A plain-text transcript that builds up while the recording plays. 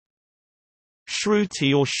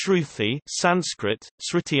Śruti or Shruti Sanskrit,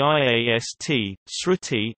 Sriti Iast,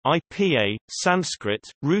 Sruti, IPA,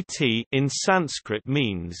 Sanskrit, Ruti in Sanskrit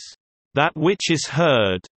means, "that which is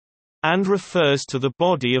heard", and refers to the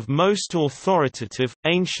body of most authoritative,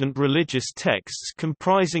 ancient religious texts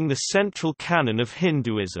comprising the central canon of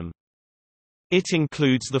Hinduism. It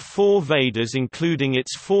includes the four Vedas including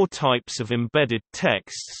its four types of embedded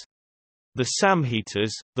texts: the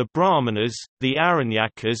Samhitas, the Brahmanas, the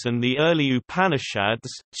Aranyakas and the early Upanishads.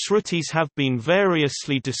 Shrutis have been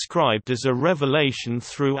variously described as a revelation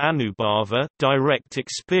through anubhava, direct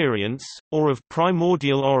experience, or of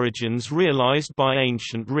primordial origins realized by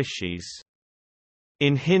ancient rishis.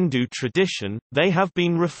 In Hindu tradition, they have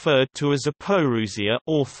been referred to as aporousia,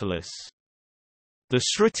 authorless. The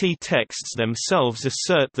Śruti texts themselves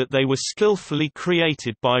assert that they were skillfully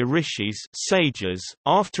created by rishis, sages,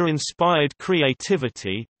 after inspired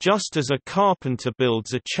creativity, just as a carpenter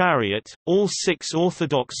builds a chariot. All six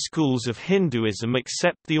orthodox schools of Hinduism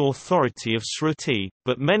accept the authority of Śruti,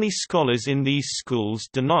 but many scholars in these schools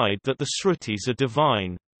denied that the Śrutis are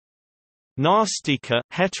divine. Nastika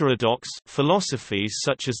heterodox philosophies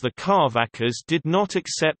such as the Karvakas did not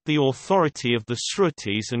accept the authority of the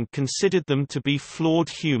Śrutis and considered them to be flawed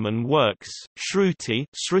human works.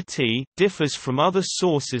 Śruti differs from other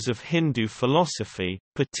sources of Hindu philosophy,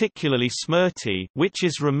 particularly smṛti, which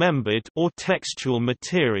is remembered or textual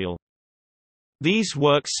material. These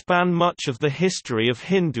works span much of the history of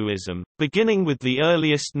Hinduism, beginning with the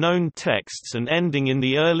earliest known texts and ending in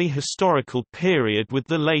the early historical period with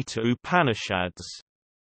the later Upanishads.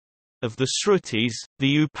 Of the Śrutis,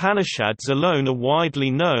 the Upanishads alone are widely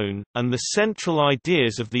known, and the central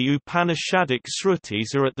ideas of the Upanishadic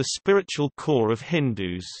Śrutis are at the spiritual core of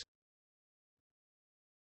Hindus.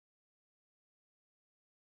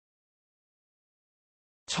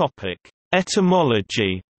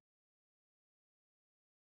 Etymology.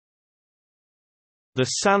 The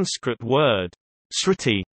Sanskrit word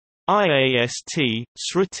smṛti, iast,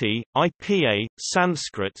 sruti, ipa,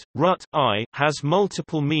 Sanskrit, rut I, has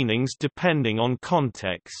multiple meanings depending on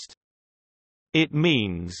context. It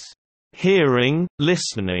means, hearing,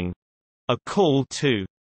 listening, a call to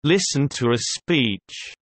listen to a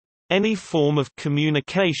speech, any form of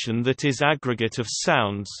communication that is aggregate of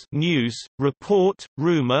sounds, news, report,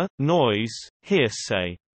 rumor, noise,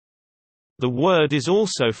 hearsay. The word is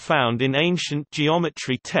also found in ancient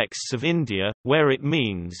geometry texts of India, where it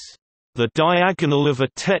means, the diagonal of a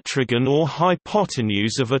tetragon or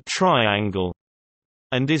hypotenuse of a triangle,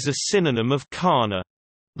 and is a synonym of kana.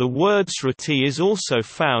 The word smṛti is also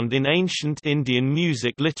found in ancient Indian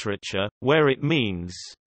music literature, where it means,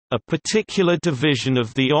 a particular division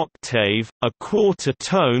of the octave, a quarter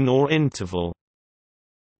tone or interval.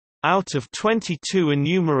 Out of 22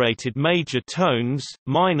 enumerated major tones,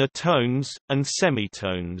 minor tones, and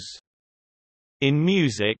semitones. In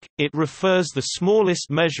music, it refers the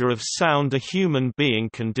smallest measure of sound a human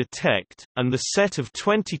being can detect, and the set of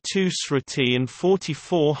 22 smṛti and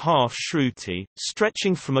 44 half shruti,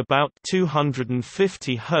 stretching from about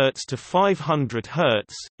 250 Hz to 500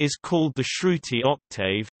 Hz, is called the Shruti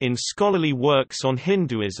octave. In scholarly works on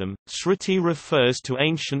Hinduism, smṛti refers to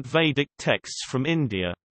ancient Vedic texts from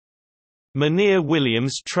India. Munir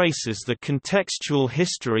Williams traces the contextual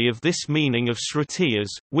history of this meaning of smṛti as,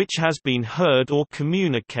 which has been heard or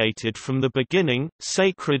communicated from the beginning,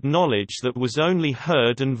 sacred knowledge that was only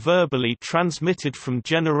heard and verbally transmitted from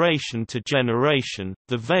generation to generation,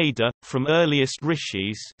 the Veda, from earliest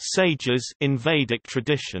rishis sages in Vedic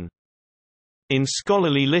tradition. In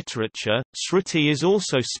scholarly literature, smṛti is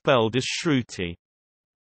also spelled as Śruti.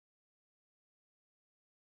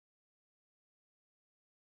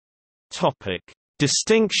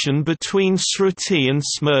 Distinction between smṛti and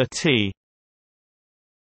smṛti.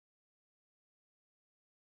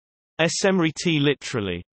 Smṛti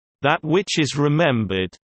literally, that which is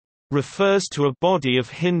remembered, refers to a body of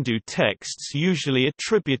Hindu texts usually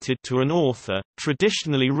attributed to an author,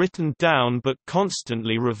 traditionally written down but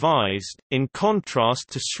constantly revised, in contrast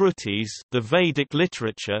to smṛtis, the Vedic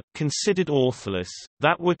literature, considered authorless,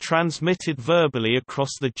 that were transmitted verbally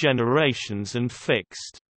across the generations and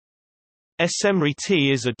fixed.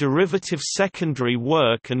 Smṛti is a derivative secondary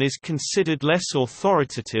work and is considered less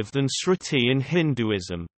authoritative than smṛti in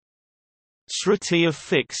Hinduism. Śruti are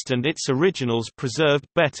fixed and its originals preserved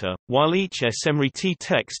better, while each smṛti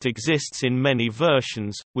text exists in many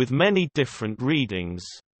versions, with many different readings.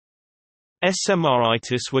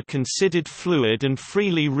 Smritis were considered fluid and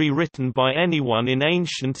freely rewritten by anyone in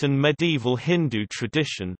ancient and medieval Hindu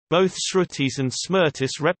tradition. Both Śrutis and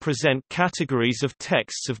smṛtis represent categories of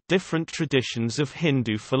texts of different traditions of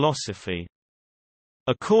Hindu philosophy.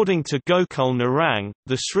 According to Gokul Narang,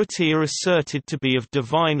 the Śruti are asserted to be of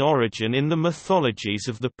divine origin in the mythologies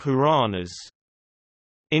of the Puranas.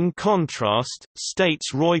 In contrast,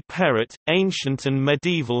 states Roy Perrott, ancient and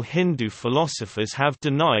medieval Hindu philosophers have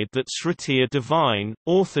denied that Śruti are divine,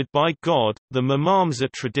 authored by God. The Mimamsa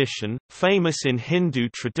tradition, famous in Hindu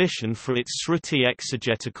tradition for its Śruti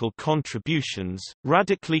exegetical contributions,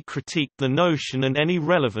 radically critiqued the notion and any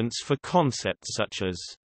relevance for concepts such as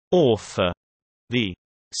author, the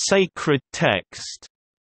sacred text,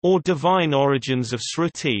 or divine origins of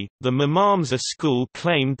Śruti. The Mimamsa school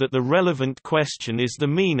claimed that the relevant question is the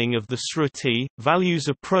meaning of the Śruti, values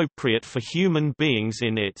appropriate for human beings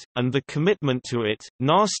in it, and the commitment to it.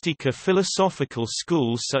 Nastika philosophical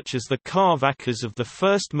schools such as the Carvakas of the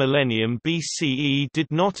 1st millennium BCE did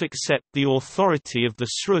not accept the authority of the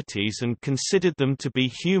Śrutis and considered them to be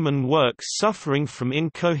human works suffering from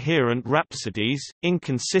incoherent rhapsodies,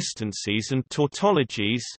 inconsistencies and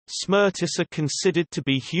tautologies. Smṛtis are considered to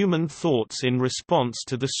be human thoughts in response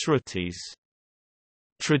to the Śrutis.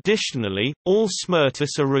 Traditionally, all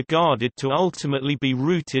smṛtis are regarded to ultimately be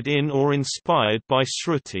rooted in or inspired by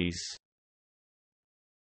Śrutis.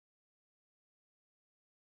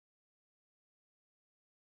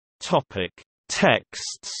 Topic: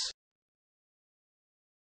 Texts.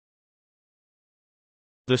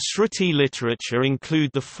 The Śruti literature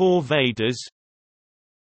include the 4 Vedas: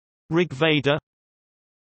 Rigveda,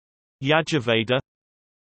 Yajurveda,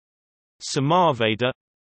 Samaveda.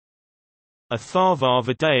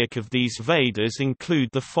 Atharvavadaic of these Vedas include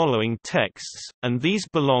the following texts, and these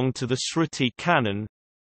belong to the Śruti canon: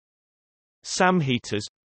 Samhitas,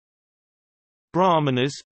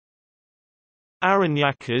 Brahmanas,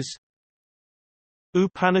 Aranyakas,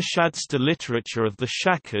 Upanishads. The literature of the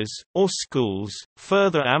Shakas, or schools,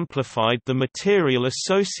 further amplified the material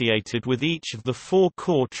associated with each of the 4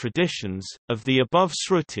 core traditions. Of the above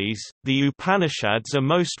Śrutis, the Upanishads are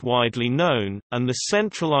most widely known, and the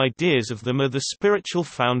central ideas of them are the spiritual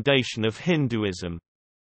foundation of Hinduism.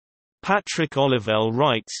 Patrick Olivelle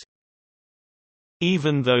writes,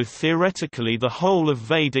 even though theoretically the whole of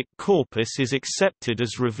Vedic corpus is accepted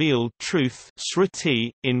as revealed truth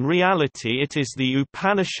Śruti, in reality it is the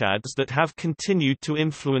Upanishads that have continued to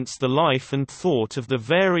influence the life and thought of the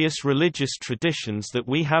various religious traditions that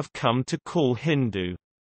we have come to call Hindu.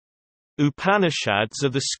 Upanishads are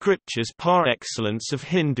the scriptures par excellence of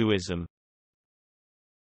Hinduism.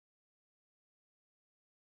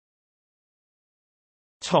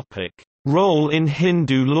 Role in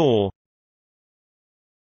Hindu law.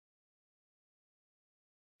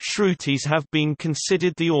 Śrutis have been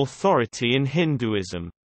considered the authority in Hinduism.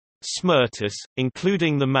 Smṛtis,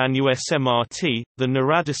 including the Manu smṛti, the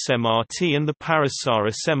Narada smṛti and the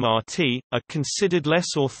Parasara smṛti, are considered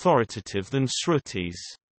less authoritative than Śrutis.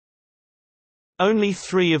 Only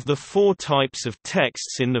 3 of the 4 types of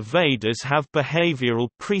texts in the Vedas have behavioral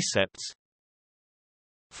precepts.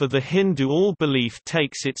 For the Hindu, all belief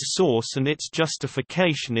takes its source and its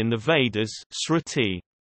justification in the Vedas Śruti.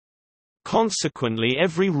 Consequently,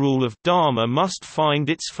 every rule of Dharma must find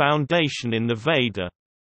its foundation in the Veda.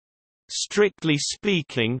 Strictly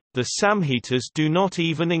speaking, the Samhitas do not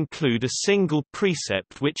even include a single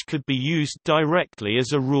precept which could be used directly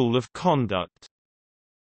as a rule of conduct.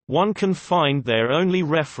 One can find there only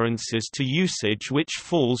references to usage which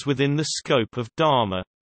falls within the scope of Dharma.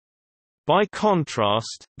 By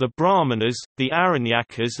contrast, the Brahmanas, the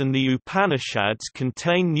Aranyakas and the Upanishads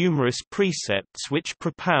contain numerous precepts which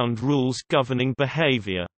propound rules governing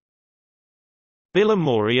behavior.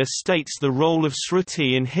 Bilamoria states the role of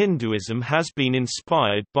Śruti in Hinduism has been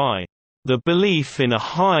inspired by the belief in a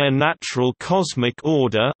higher natural cosmic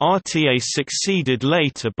order RTA succeeded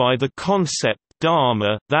later by the concept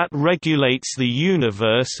Dharma that regulates the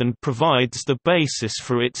universe and provides the basis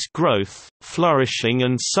for its growth, flourishing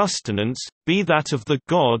and sustenance, be that of the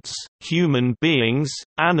gods, human beings,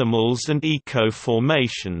 animals and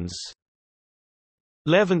eco-formations.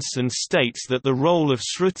 Levinson states that the role of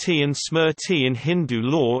Śruti and smṛti in Hindu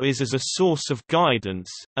law is as a source of guidance,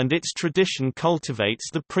 and its tradition cultivates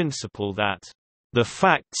the principle that the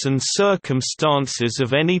facts and circumstances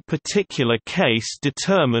of any particular case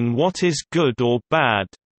determine what is good or bad.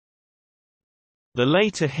 The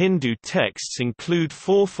later Hindu texts include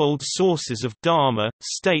 4-fold sources of Dharma,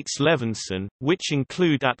 states Levinson, which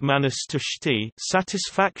include Atmanustushti,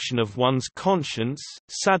 satisfaction of one's conscience,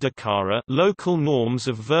 Sadhakara, local norms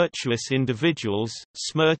of virtuous individuals,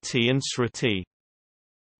 smṛti and Śruti.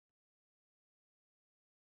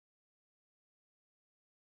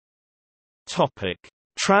 Topic: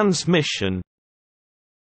 Transmission.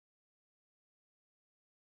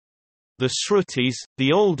 The Śrutis,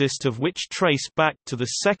 the oldest of which trace back to the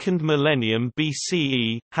 2nd millennium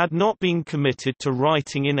BCE, had not been committed to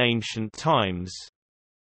writing in ancient times.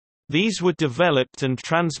 These were developed and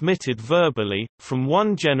transmitted verbally, from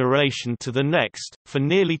one generation to the next, for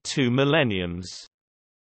nearly 2 millenniums.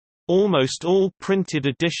 Almost all printed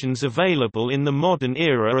editions available in the modern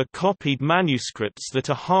era are copied manuscripts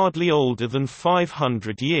that are hardly older than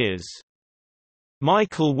 500 years.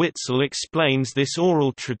 Michael Witzel explains this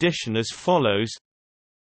oral tradition as follows: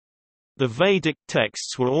 the Vedic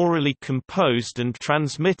texts were orally composed and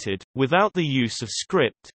transmitted, without the use of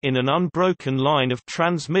script, in an unbroken line of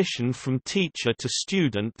transmission from teacher to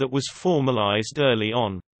student that was formalized early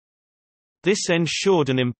on. This ensured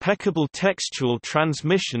an impeccable textual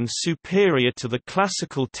transmission superior to the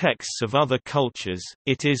classical texts of other cultures.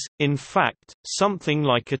 It is, in fact, something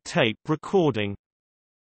like a tape recording.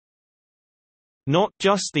 Not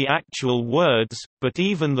just the actual words, but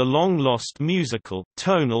even the long-lost musical,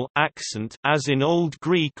 tonal accent, as in Old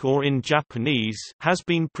Greek or in Japanese, has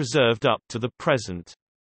been preserved up to the present.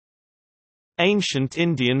 Ancient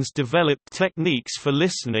Indians developed techniques for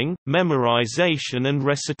listening, memorization and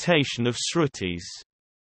recitation of Śrutis.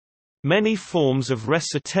 Many forms of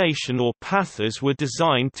recitation or pathas were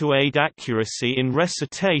designed to aid accuracy in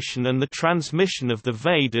recitation and the transmission of the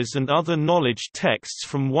Vedas and other knowledge texts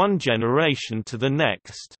from one generation to the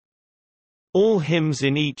next. All hymns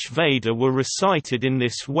in each Veda were recited in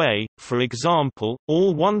this way, for example,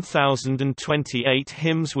 all 1028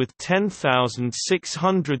 hymns with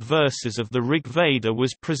 10,600 verses of the Rig Veda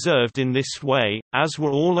was preserved in this way, as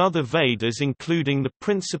were all other Vedas including the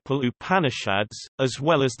principal Upanishads, as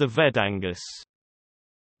well as the Vedangas.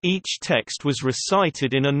 Each text was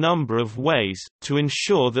recited in a number of ways, to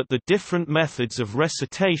ensure that the different methods of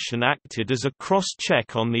recitation acted as a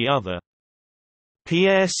cross-check on the other.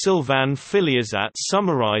 Pierre-Sylvain Filiazat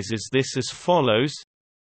summarizes this as follows: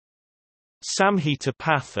 Samhita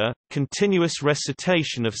Patha, continuous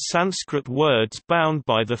recitation of Sanskrit words bound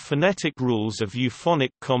by the phonetic rules of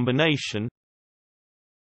euphonic combination.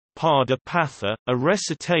 Pada Patha, a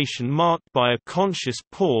recitation marked by a conscious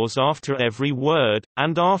pause after every word,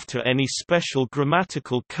 and after any special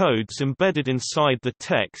grammatical codes embedded inside the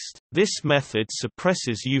text. This method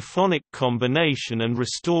suppresses euphonic combination and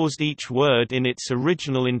restores each word in its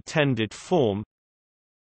original intended form.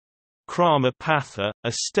 Krama Patha,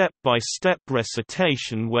 a step-by-step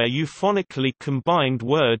recitation where euphonically combined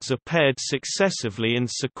words are paired successively and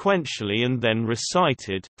sequentially and then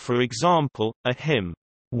recited, for example, a hymn.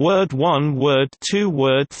 Word 1, word 2,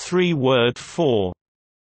 word 3, word 4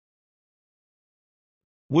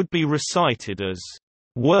 would be recited as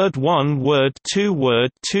word 1, word 2, word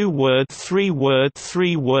 2, word 3, word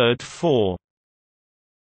 3, word 4.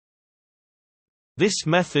 This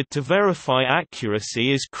method to verify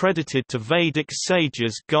accuracy is credited to Vedic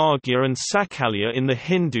sages Gargya and Sakalya in the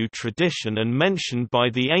Hindu tradition and mentioned by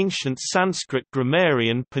the ancient Sanskrit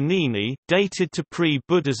grammarian Panini, dated to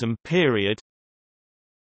pre-Buddhism period.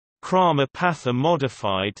 Krama Patha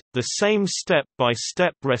modified, the same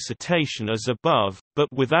step-by-step recitation as above, but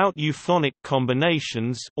without euphonic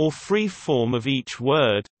combinations or free form of each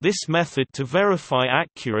word. This method to verify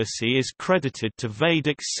accuracy is credited to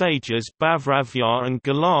Vedic sages Bhavravya and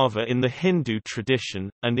Galava in the Hindu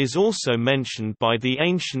tradition, and is also mentioned by the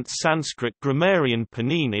ancient Sanskrit grammarian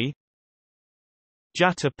Panini.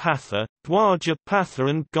 Jata Patha, Dwaja Patha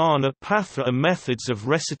and Gana Patha are methods of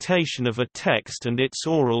recitation of a text and its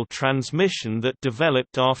oral transmission that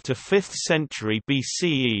developed after 5th century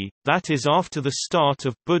BCE, that is after the start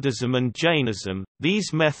of Buddhism and Jainism.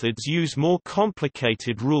 These methods use more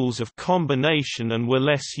complicated rules of combination and were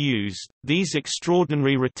less used. These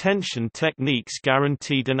extraordinary retention techniques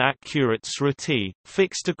guaranteed an accurate smṛti,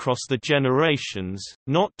 fixed across the generations,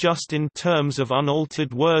 not just in terms of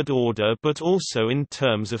unaltered word order but also in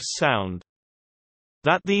terms of sound.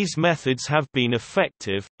 That these methods have been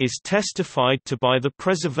effective, is testified to by the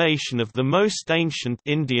preservation of the most ancient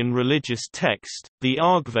Indian religious text, the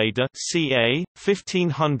Rigveda ca.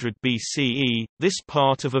 1500 BCE. This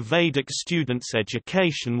part of a Vedic student's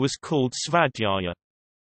education was called svadhyaya.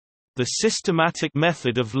 The systematic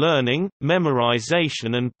method of learning,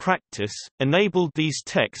 memorization and practice, enabled these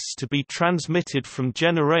texts to be transmitted from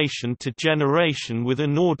generation to generation with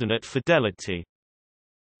inordinate fidelity.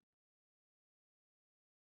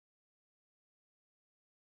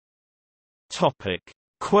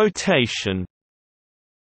 Quotation.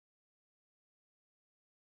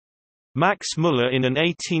 Max Muller in an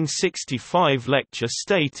 1865 lecture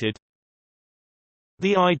stated,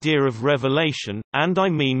 The idea of revelation, and I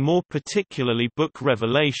mean more particularly book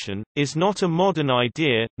revelation, is not a modern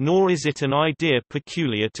idea, nor is it an idea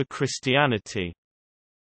peculiar to Christianity.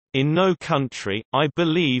 In no country, I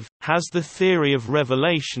believe, has the theory of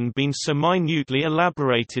revelation been so minutely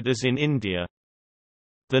elaborated as in India.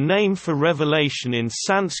 The name for revelation in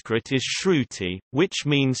Sanskrit is Śruti, which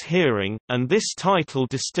means hearing, and this title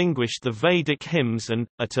distinguished the Vedic hymns and,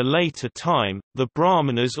 at a later time, the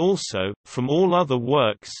Brahmanas also, from all other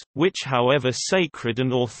works, which however sacred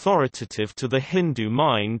and authoritative to the Hindu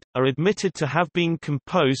mind, are admitted to have been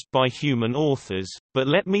composed by human authors, but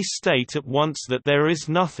let me state at once that there is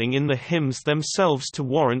nothing in the hymns themselves to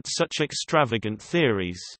warrant such extravagant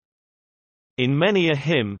theories. In many a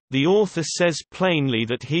hymn, the author says plainly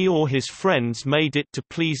that he or his friends made it to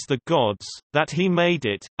please the gods, that he made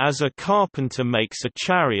it, as a carpenter makes a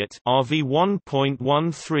chariot RV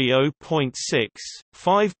 1.130.6,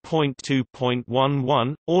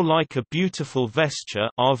 5.2.11, or like a beautiful vesture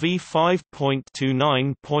RV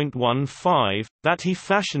 5.29.15, that he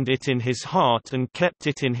fashioned it in his heart and kept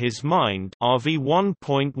it in his mind RV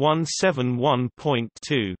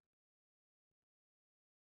 1.171.2.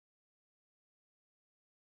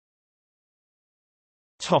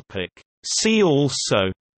 See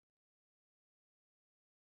also: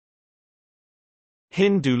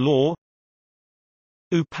 Hindu law,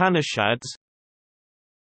 Upanishads,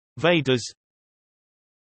 Vedas.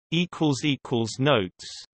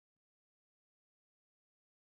 Notes